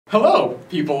Hello,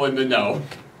 people in the know,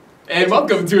 and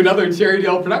welcome to another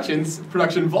Cherrydale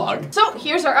production vlog. So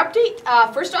here's our update.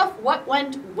 First off, what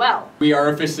went well? We are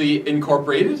officially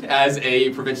incorporated as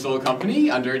a provincial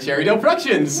company under Cherrydale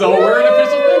Productions, so we're an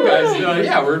official thing, guys.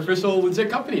 Yeah, we're an official legit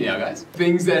company now, guys.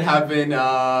 Things that have been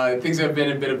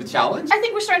a bit of a challenge. I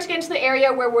think we're starting to get into the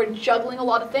area where we're juggling a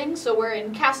lot of things. So we're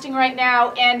in casting right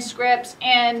now, and scripts,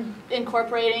 and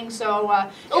incorporating. So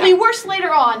it'll be worse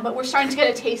later on, but we're starting to get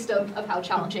a taste of how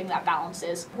challenging that balance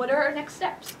is. What are our next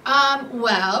steps?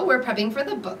 Well, we're prepping for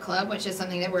the book club, which is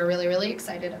something that we're really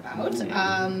excited about.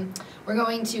 We're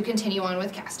going to continue on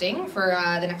with casting for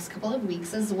the next couple of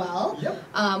weeks as well,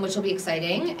 which will be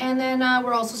exciting. And then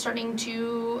we're also starting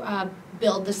to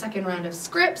build the second round of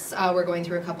scripts. We're going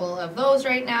through a couple of those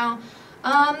right now.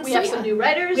 We have some new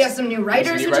writers. We have some new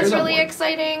writers, which is really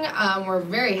exciting. We're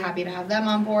very happy to have them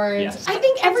on board. Yes. I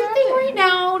think everything right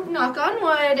now, knock on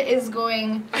wood, is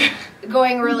going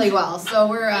really well. So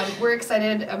we're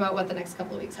excited about what the next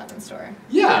couple of weeks have in store.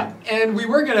 Yeah, and we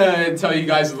were gonna tell you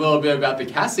guys a little bit about the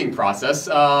casting process,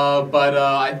 but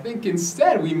I think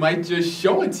instead we might just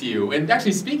show it to you. And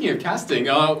actually, speaking of casting,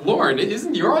 Lauren,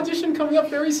 isn't your audition coming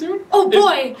up very soon? Oh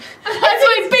boy, that's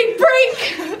my big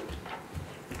break.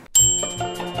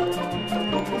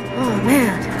 Oh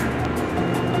man.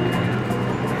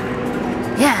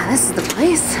 Yeah, this is the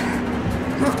place.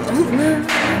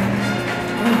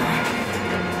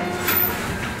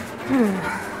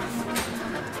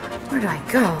 Where do I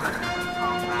go?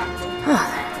 Oh,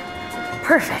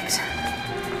 perfect.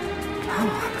 Oh,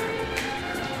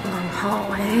 long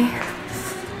hallway.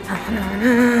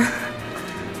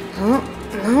 Oh,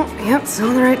 no, yep, still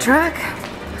on the right track.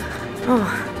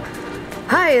 Oh.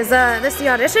 Hi, is this the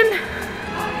audition?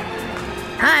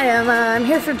 Hi, I'm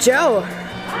here for Joe.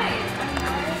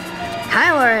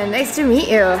 Hi, Lauren. Nice to meet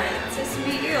you. Nice to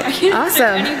meet you. I can answer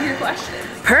any of your questions.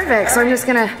 Perfect. So I'm just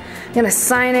gonna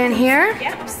sign in here.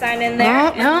 Yep, sign in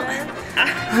there. Oh no.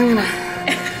 I'm gonna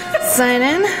sign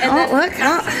in. And look.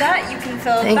 After that, you can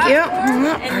fill out Thank that you. form,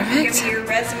 and Perfect. you can give me your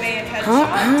resume and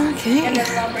headshot. Okay. And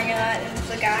then I'll bring that into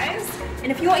the guys.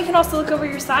 And if you want, you can also look over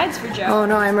your sides for Joe. Oh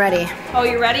no, I'm ready. Oh,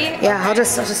 you're ready? Yeah, Okay. I'll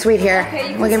just wait here.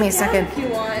 Okay, you Well, can give me a sit down second. if you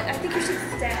want. I think you should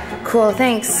sit down. Cool.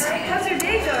 Thanks. Alright, how's your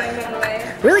day going, by the way?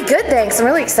 Really good. Thanks. I'm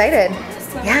really excited.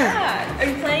 Awesome. Yeah. Are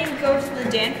you planning to go to the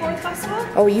Danforth Festival?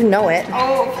 Oh, you know it.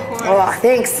 Oh, of course. Oh,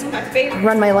 thanks. My favorite.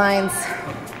 Run my lines.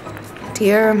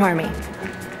 Dear Marmy.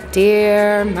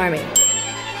 Dear Marmy.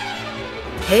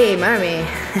 Hey, Marmy.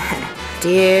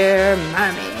 Dear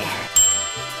Marmy.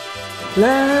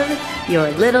 Love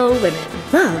your little women.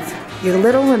 Love your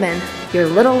little women. Your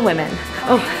little women.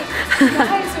 Oh. You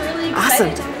guys are really Awesome.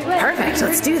 excited to have you in. Perfect.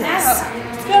 Let's do this.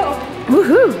 Let's go.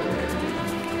 Woohoo.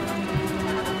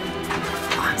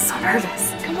 Oh, I'm so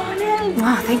nervous. Come on in.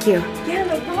 Oh, thank you. Yeah,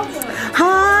 no problem.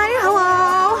 Hi.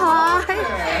 Hello. Hi.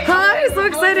 Hi. So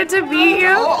excited to meet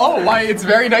you. Oh, why, it's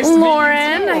very nice to meet you.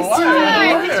 Lauren, nice to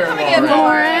meet you.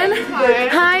 Lauren.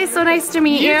 Hi, so nice to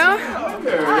meet you.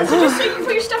 So just so you can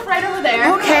put your stuff right over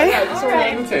there. Okay. Just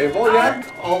on the table, yeah.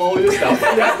 All your stuff.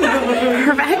 Yeah.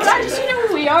 Perfect. Just so you know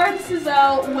who we are, this is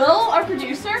Will, our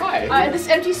producer. Hi. This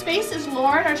empty space is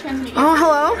Lauren, our Transmedia. Oh,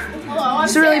 hello. Hello, I'm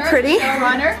She's really Sarah, pretty.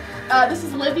 Showrunner. This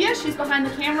is Livia. She's behind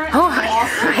the camera. Oh, hi.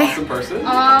 Awesome. Hi. Awesome person.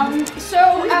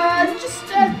 Just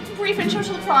a brief intro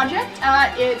to the project.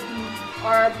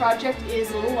 Our project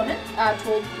is Little Women,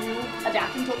 told through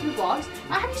vlogs.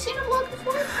 Have you seen a vlog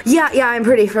before? Yeah, I'm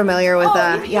pretty familiar with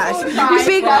yeah.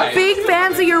 Big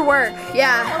fans of your work.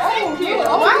 Yeah. Oh, cute.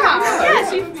 Oh, wow.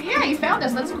 Yes, you found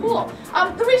us. That's cool.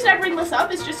 The reason I bring this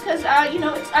up is just because, I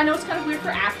know it's kind of weird for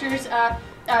actors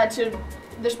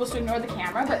they're supposed to ignore the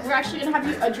camera, but we're actually going to have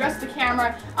you address the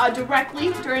camera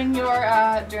directly during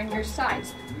your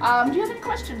sides. Do you have any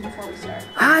questions before we start?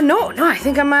 No, I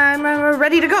think I'm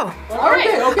ready to go. All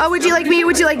right. Okay. Would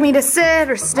you like me to sit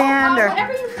or stand or?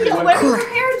 Whatever you feel. Whatever you're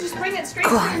prepared, just bring it straight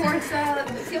towards.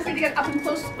 Feel free to get up and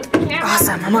close with the camera.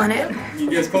 Awesome, I'm on it. You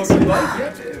get as close as you like.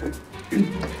 Yeah.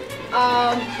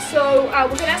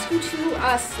 We're gonna ask you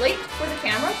to slate for the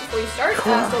camera before you start.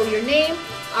 Cool. So your name,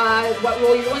 what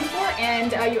role you're going for,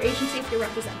 and your agency if you're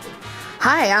represented.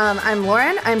 Hi, I'm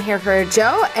Lauren. I'm here for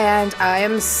Joe, and I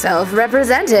am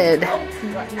self-represented.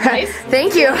 Nice.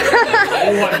 Thank you.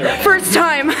 First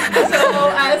time.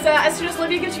 So as soon as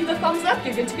Livia gives you the thumbs up,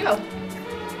 you're good to go.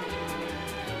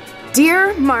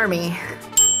 Dear Marmy.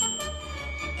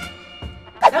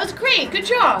 That was great. Good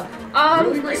job.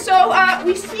 Really great. So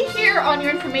we see here on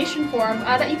your information form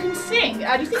that you can sing. Do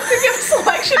you think you could give a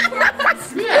selection for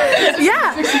us?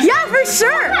 Yeah, for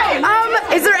sure.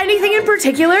 Is there anything in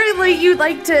particular like you'd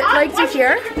like to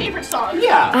hear? Your favorite song?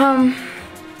 Yeah.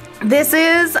 This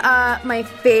is my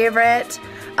favorite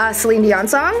Celine Dion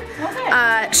song.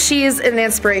 Okay. She's an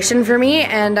inspiration for me,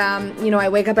 and you know, I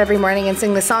wake up every morning and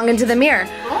sing the song into the mirror.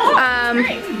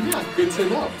 Great. Yeah, good to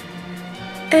know.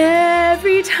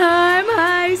 Every time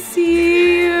I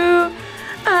see you,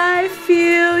 I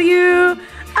feel you,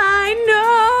 I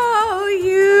know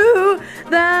you.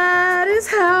 That is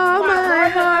how my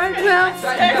heart melts.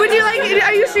 Would you like?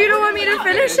 Are you sure you don't want me to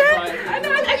finish it? I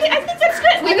think that's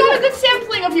good. We got a good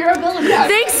sampling of your ability.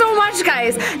 Thanks so much,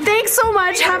 guys. Thanks so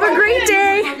much. Have a great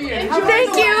day.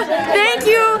 Thank you. Thank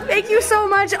you. Thank you so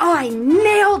much. Oh, I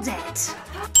nailed it.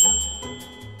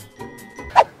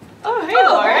 Oh, hey,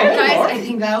 Lauren. Guys, I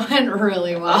think that went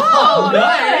really well. Oh,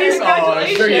 nice! Oh, I'm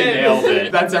sure you Congratulations. nailed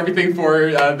it. That's everything for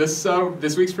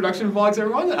this week's production vlogs,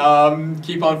 everyone.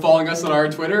 Keep on following us on our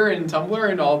Twitter and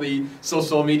Tumblr and all the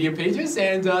social media pages.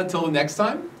 And till next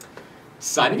time,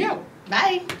 signing out.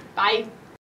 Bye. Bye.